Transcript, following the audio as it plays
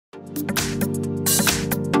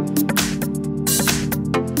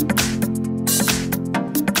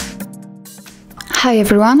Hi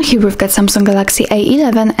everyone, here we've got Samsung Galaxy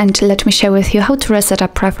A11 and let me share with you how to reset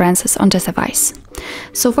up preferences on this device.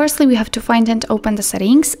 So firstly we have to find and open the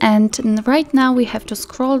settings, and right now we have to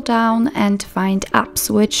scroll down and find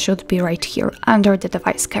apps, which should be right here under the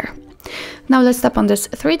device care. Now let's tap on this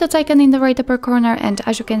three dot icon in the right upper corner, and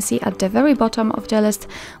as you can see at the very bottom of the list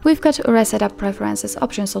we've got reset up preferences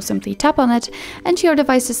option, so simply tap on it and your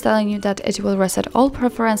device is telling you that it will reset all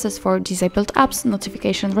preferences for disabled apps,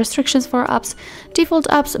 notification restrictions for apps, default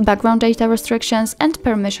apps, background data restrictions and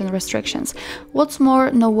permission restrictions. What's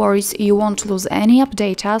more, no worries, you won't lose any app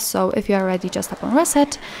data, so if you are ready just tap on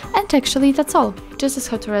reset, and actually that's all. This is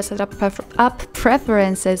how to reset up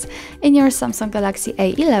preferences in your Samsung Galaxy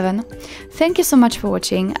A11. Thank you so much for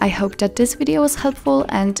watching. I hope that this video was helpful,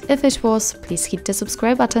 and if it was, please hit the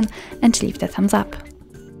subscribe button and leave the thumbs up.